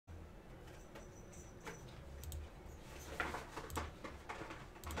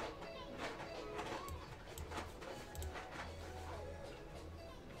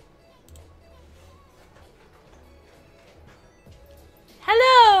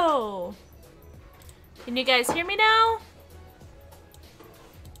Can you guys hear me now?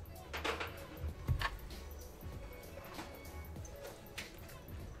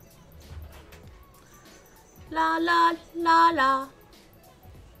 La la la la.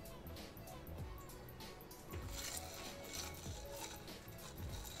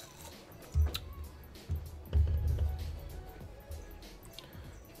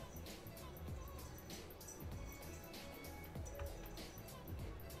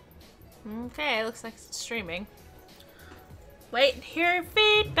 Okay, looks like it's streaming. Wait and hear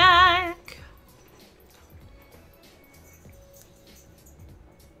feedback.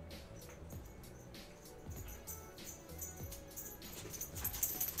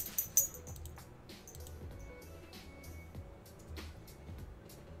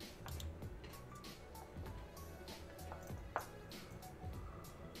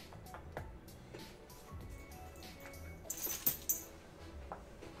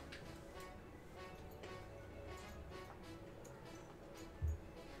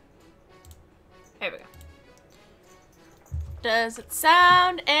 There we go. Does it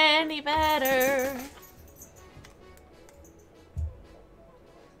sound any better?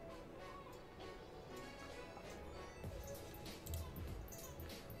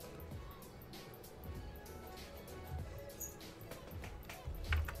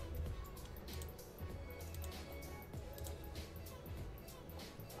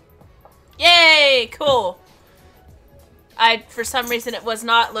 Yay! Cool. For some reason, it was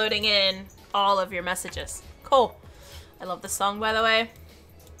not loading in all of your messages. Cool. I love this song, by the way.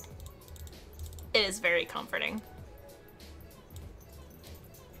 It is very comforting.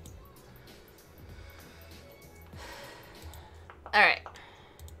 Alright.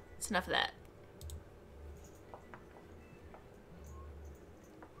 That's enough of that.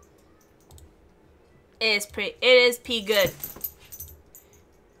 It is P good.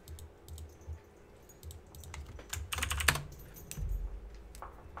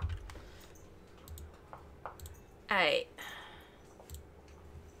 Alright.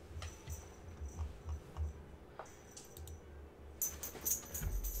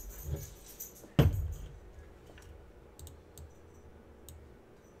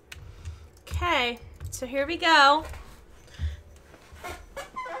 Okay, so here we go.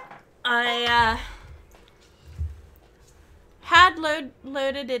 I had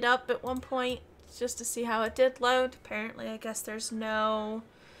loaded it up at one point just to see how it did load. Apparently, I guess there's no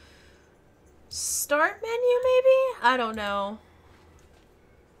start menu, maybe? I don't know.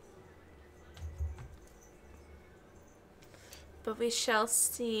 But we shall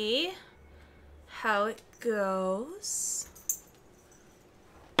see how it goes.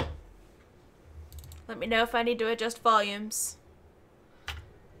 Let me know if I need to adjust volumes.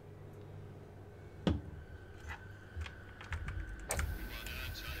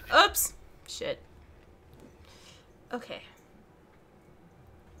 Oops! Shit. Okay.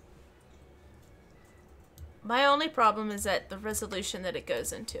 My only problem is that the resolution that it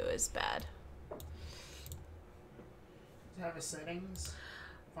goes into is bad. Does it have a settings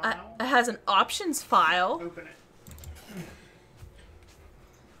file? It has an options file. Open it.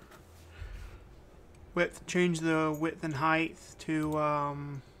 Width. Change the width and height to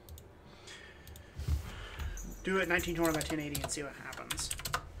do it 1920 by 1080 and see what happens.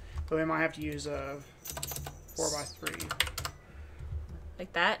 But we might have to use a 4:3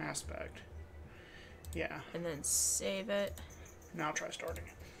 Like that? aspect. Yeah. And then save it. Now I'll try starting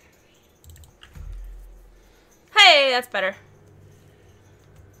it. Hey, that's better.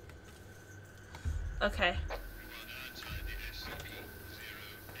 Okay.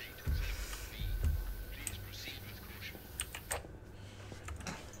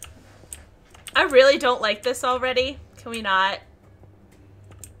 I really don't like this already. Can we not?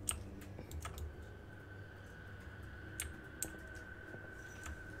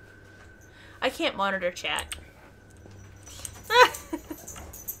 I can't monitor chat.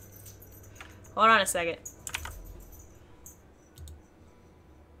 Hold on a second.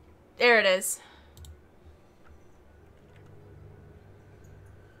 There it is.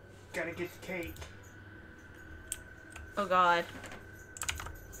 Gotta get the cake. Oh god.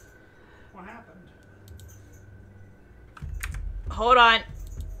 What happened? Hold on.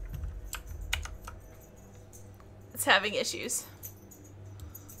 It's having issues.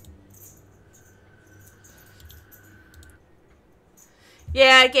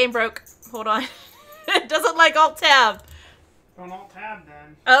 Yeah, game broke. Hold on. It doesn't like Alt-Tab. Don't Alt-Tab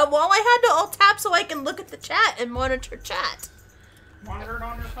then. Well, I had to Alt-Tab so I can look at the chat and monitor chat. Monitor it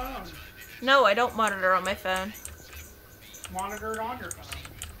on your phone. No, I don't monitor on my phone. Monitor it on your phone.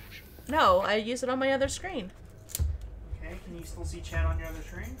 No, I use it on my other screen. Okay, can you still see chat on your other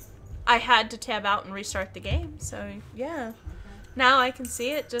screen? I had to tab out and restart the game, so yeah. Okay. Now I can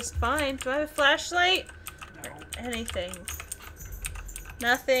see it just fine. Do I have a flashlight? No. Or anything?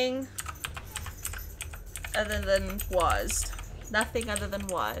 Nothing other than WASD. Nothing other than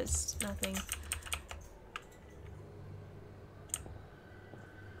WASD. Nothing.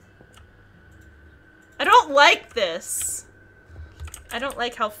 I don't like this. I don't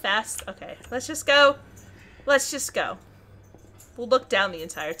like how fast... Okay, let's just go. Let's just go. We'll look down the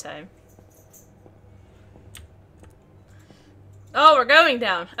entire time. Oh, we're going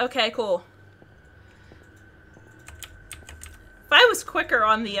down. Okay, cool. If I was quicker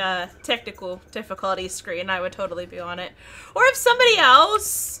on the technical difficulty screen, I would totally be on it. Or if somebody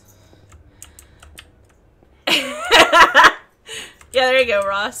else... Yeah, there you go,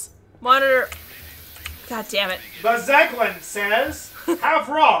 Ross. Monitor... God damn it. The Zeglin says, have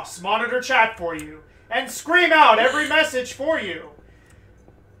Ross monitor chat for you and scream out every message for you.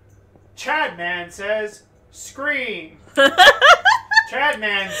 Chadman says, scream.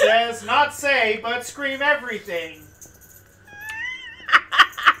 Chadman says, not say, but scream everything.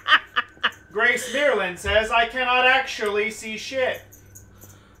 Grace Meerlin says, I cannot actually see shit.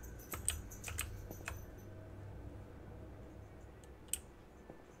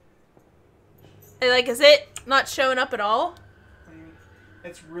 Like, is it not showing up at all?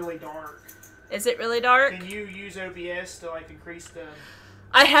 It's really dark. Is it really dark? Can you use OBS to, like, increase the...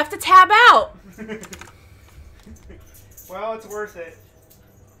 I have to tab out! Well, it's worth it.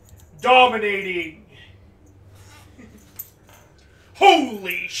 Dominating!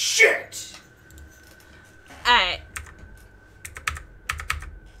 Holy shit! Alright.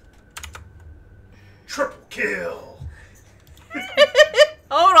 Triple kill!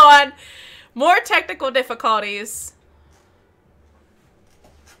 Hold on. More technical difficulties.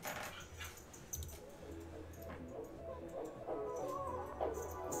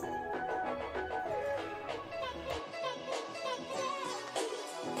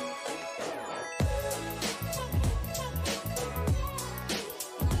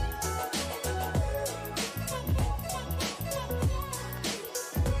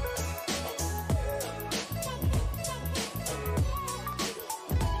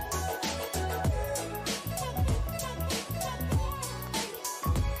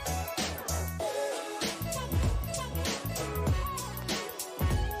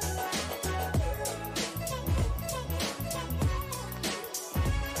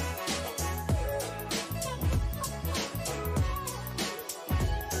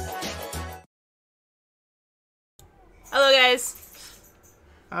 Hello, guys.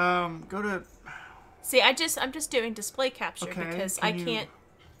 Go to... See, I'm just doing display capture because I can't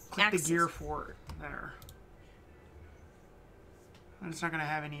click access. the gear for it there. And it's not going to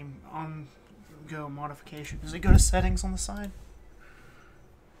have any on-go modification. Does it go to settings on the side?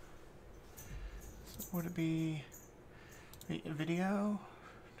 So would it be video?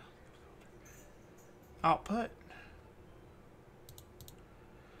 Output?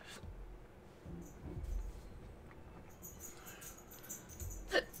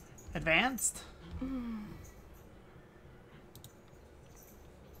 Advanced?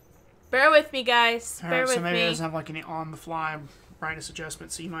 Bear with me, guys. Bear with so maybe me. it doesn't have like any on-the-fly brightness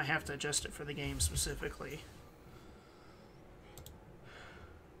adjustment, so you might have to adjust it for the game specifically.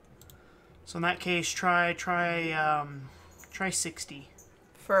 So in that case, try 60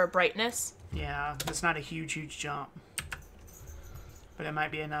 for brightness. Yeah, it's not a huge jump, but it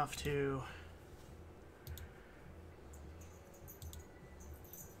might be enough to.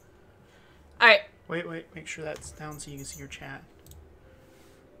 All right. Wait, make sure that's down so you can see your chat.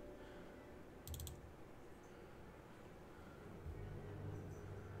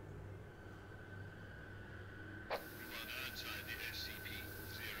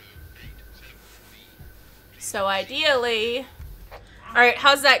 So ideally, all right,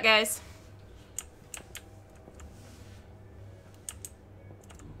 how's that, guys?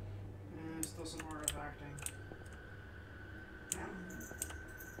 Still some artifacting.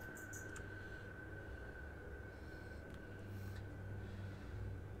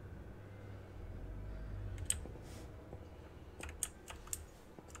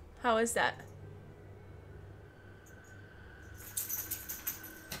 How is that?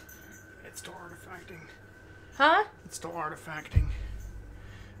 It's still artifacting. Huh? It's still artifacting.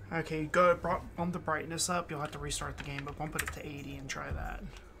 Okay, go bump the brightness up. You'll have to restart the game, but bump it to 80 and try that.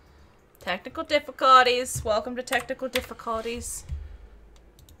 Technical difficulties. Welcome to technical difficulties.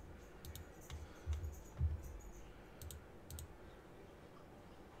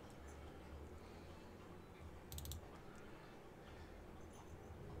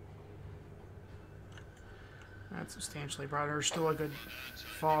 That's substantially brighter. There's still a good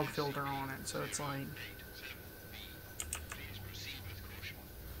fog filter on it, so it's like...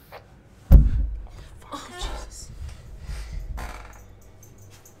 Oh, Jesus.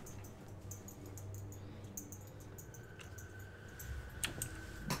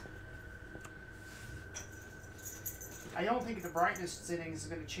 I don't think the brightness settings is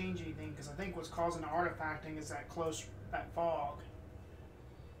going to change anything, because I think what's causing the artifacting is that fog.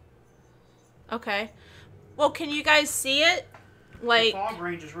 Okay. Well, can you guys see it? Like... The fog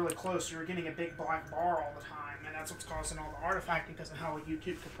range is really close, so you're getting a big black bar all the time, and that's what's causing all the artifacting because of how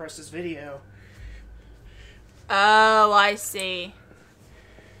YouTube compresses video. Oh, I see.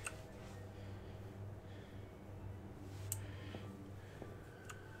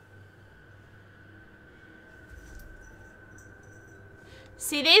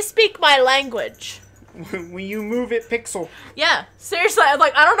 See, they speak my language. When you move it pixel. Yeah, seriously, I'm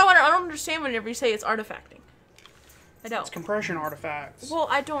like, I don't understand whenever you say it's artifacting. I don't. It's compression artifacts. Well,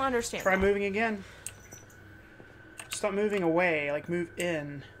 I don't understand. Try moving again. Stop moving away, like move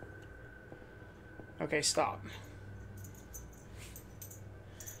in. Okay, stop.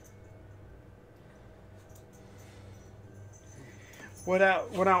 What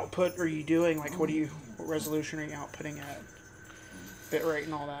output are you doing? Like, what resolution are you outputting at? Bitrate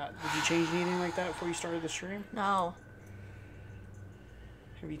and all that. Did you change anything like that before you started the stream? No.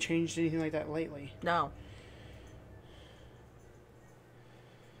 Have you changed anything like that lately? No.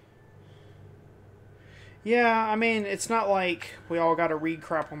 Yeah, I mean, it's not like we all got to read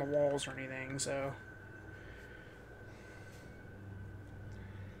crap on the walls or anything, so...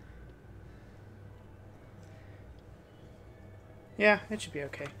 Yeah, it should be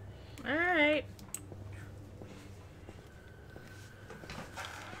okay. Alright.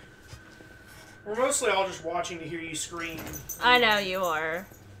 We're mostly all just watching to hear you scream. I know you are.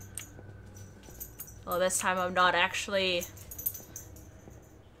 Well, this time I'm not actually...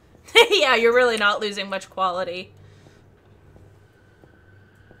 Yeah, you're really not losing much quality.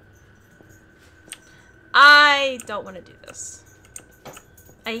 I don't want to do this.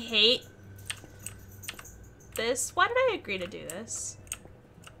 I hate this. Why did I agree to do this?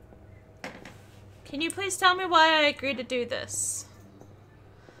 Can you please tell me why I agreed to do this?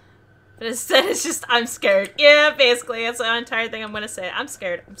 But instead it's just, I'm scared. Yeah, basically, that's the entire thing I'm gonna say. I'm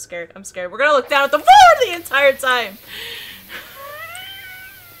scared, I'm scared, I'm scared. We're gonna look down at the floor the entire time.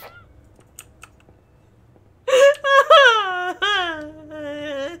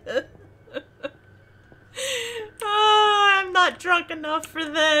 Oh, I'm not drunk enough for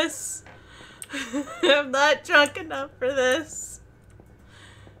this. I'm not drunk enough for this.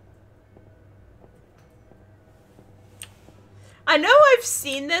 I know I've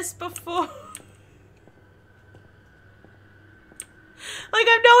seen this before. Like,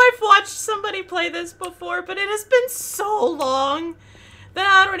 I know I've watched somebody play this before, but it has been so long that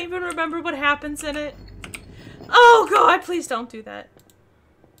I don't even remember what happens in it. Oh god, please don't do that.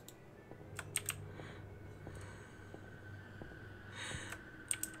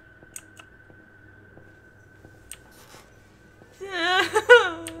 I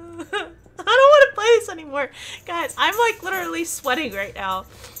don't want to play this anymore. Guys, I'm like literally sweating right now.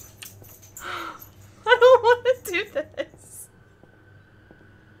 I don't want to do this.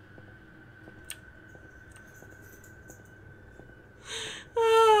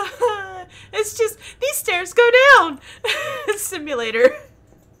 It's just, these stairs go down. Simulator.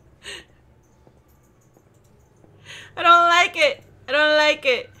 I don't like it. I don't like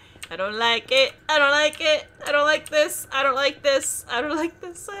it. I don't like it. I don't like it. I don't like this. I don't like this. I don't like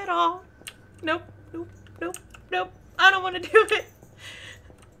this at all. Nope. Nope. Nope. Nope. I don't want to do it.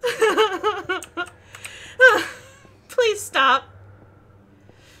 Please stop.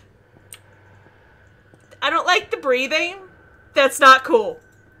 I don't like the breathing. That's not cool.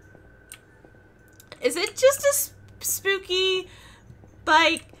 Is it just a spooky,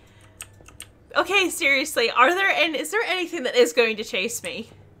 like... Okay, seriously, is there anything that is going to chase me?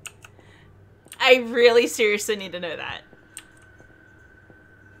 I really seriously need to know that.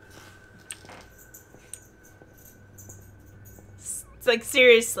 It's like,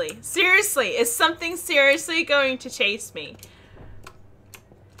 seriously. Seriously, is something seriously going to chase me?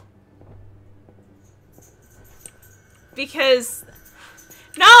 Because...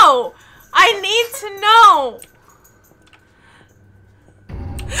 No! I need to know!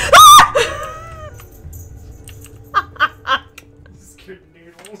 Scared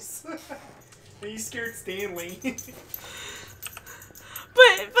noodles. You scared Stanley. But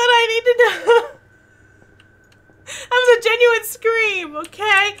I need to know. That was a genuine scream,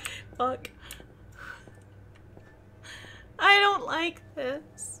 okay? Fuck. I don't like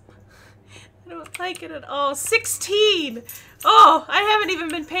this. I don't like it at all. 16! Oh, I haven't even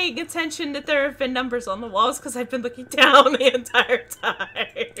been paying attention that there have been numbers on the walls because I've been looking down the entire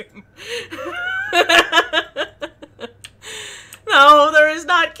time. No, there is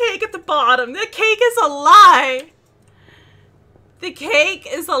not cake at the bottom. The cake is a lie. The cake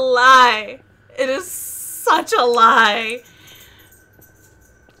is a lie. It is such a lie.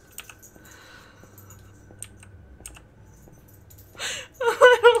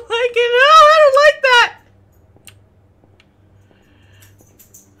 I don't like it. No, I don't like that.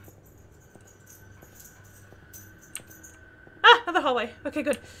 Ah, another hallway. Okay,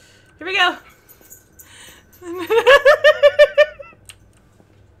 good. Here we go.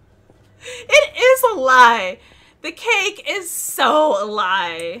 It is a lie. The cake is so a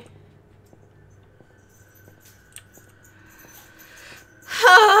lie.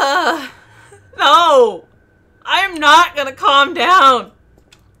 No. I'm not gonna calm down.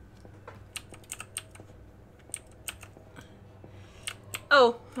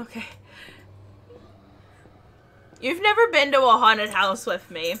 Oh, okay. You've never been to a haunted house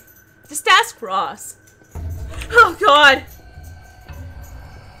with me. Just ask Ross. Oh, God.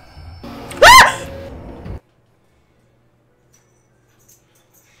 Ah!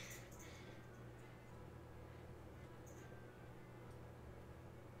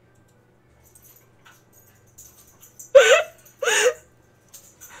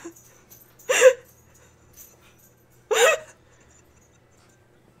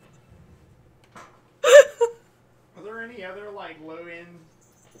 Are there any other, like, low-end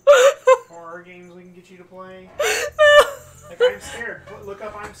horror games we can get you to play? Like, I'm scared. Look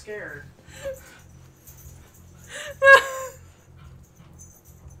up I'm Scared.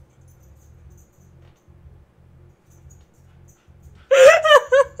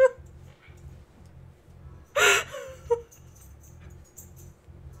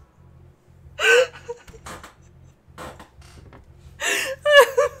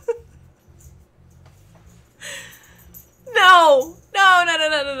 No.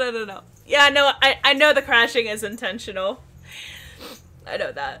 Yeah, no, I know the crashing is intentional. I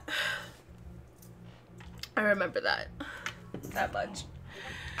know that. I remember that. That much.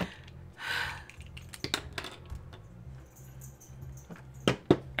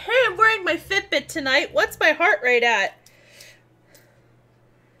 Hey, I'm wearing my Fitbit tonight. What's my heart rate at?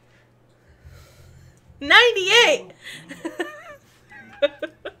 98!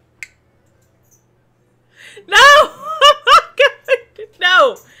 No!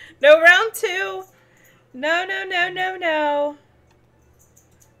 No! No round two! No, no, no, no, no.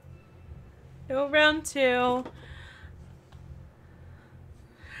 No round two.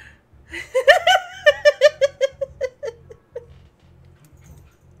 I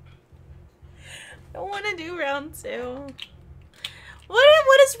don't want to do round two.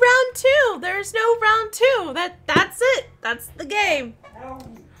 What is round two? There's no round two. That's it. That's the game.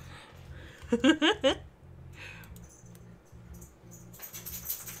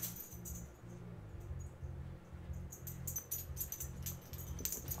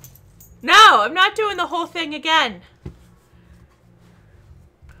 No, I'm not doing the whole thing again.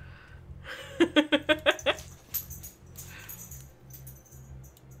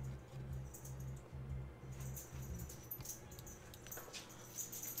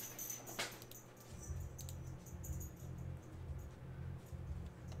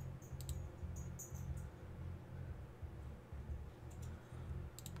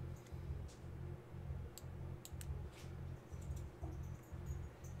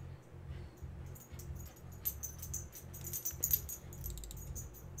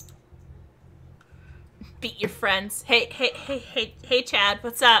 Beat your friends. Hey, Chad.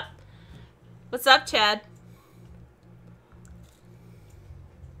 What's up? What's up, Chad?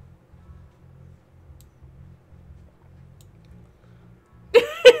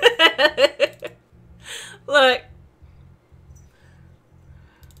 Look.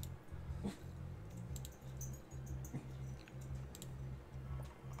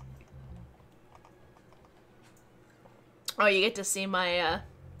 Oh, you get to see my,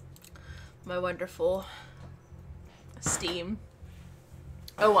 my wonderful Steam.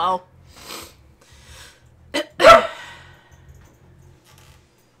 Oh, well.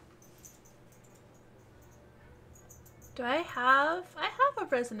 Do I have a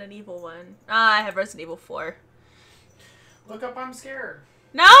Resident Evil one. I have Resident Evil 4. Look up I'm Scared.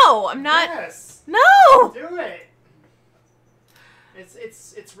 No, I'm not. Yes. No. Do it.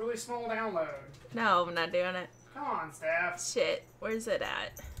 It's really small download. No, I'm not doing it. Come on, Steph. Shit, where's it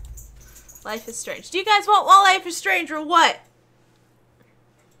at? Life is Strange. Do you guys want Life is Strange or what?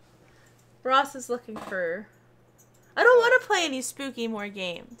 Ross is looking for... I don't want to play any spooky more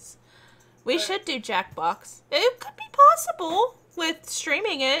games. We should do Jackbox. It could be possible with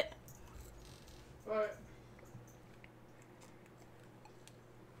streaming it. But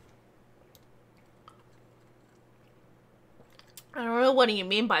I don't know what do you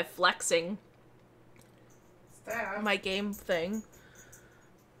mean by flexing staff. my game thing.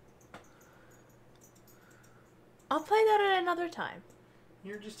 I'll play that at another time.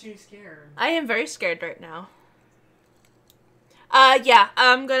 You're just too scared. I am very scared right now. Yeah,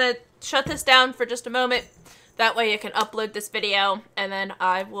 I'm gonna shut this down for just a moment. That way I can upload this video, and then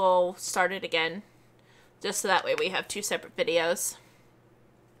I will start it again. Just so that way we have 2 separate videos.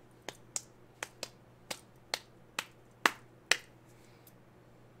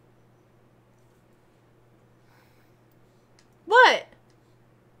 What?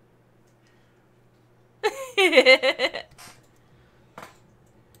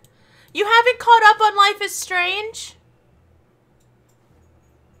 You haven't caught up on Life is Strange?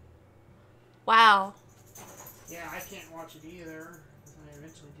 Wow. Yeah, I can't watch it either. I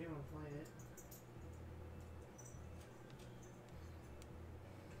eventually do want to play it.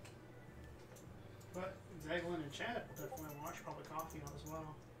 But Zaglin and Chad will definitely watch. Probably Coffee on as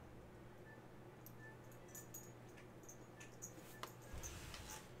well.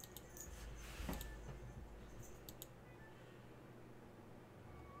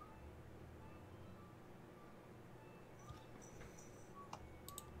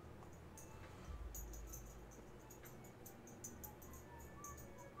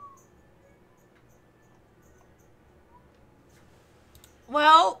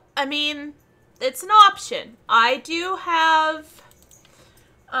 Well, I mean, it's an option. I do have,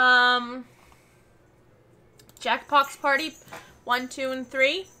 Jackbox Party 1, 2, and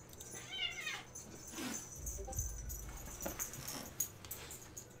 3.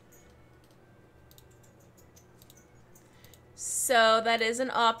 So that is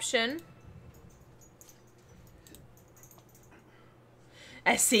an option.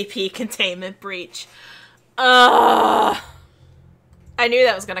 SCP containment breach. I knew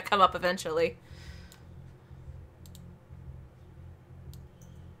that was going to come up eventually.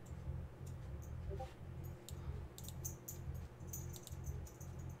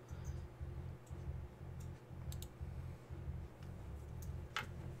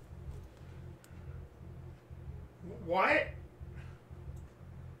 What?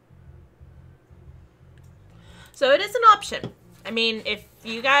 So it is an option. I mean, if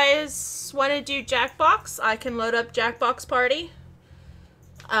you guys want to do Jackbox, I can load up Jackbox Party.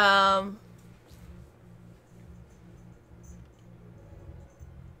 I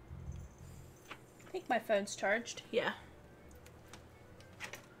think my phone's charged. Yeah.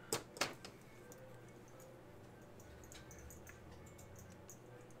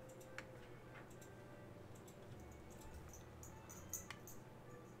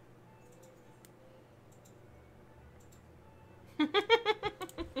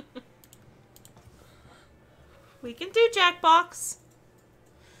 We can do Jackbox.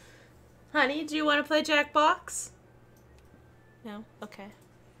 Honey, do you want to play Jackbox? No? Okay.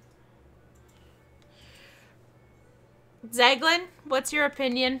 Zaglin, what's your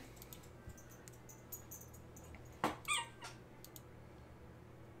opinion?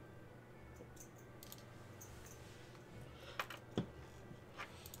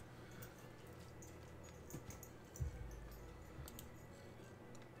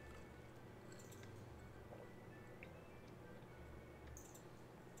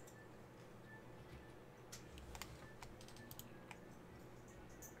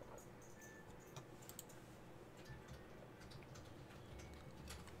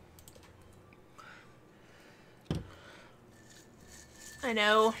 I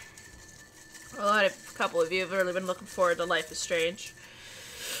know a couple of you have really been looking forward to Life is Strange.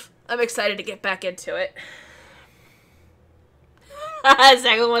 I'm excited to get back into it.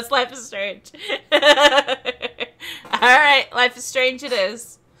 Second one's Life is Strange. Alright, Life is Strange it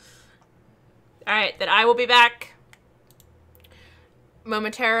is. Alright, then I will be back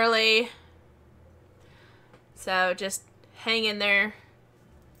momentarily. So just hang in there,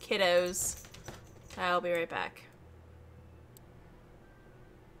 kiddos. I'll be right back.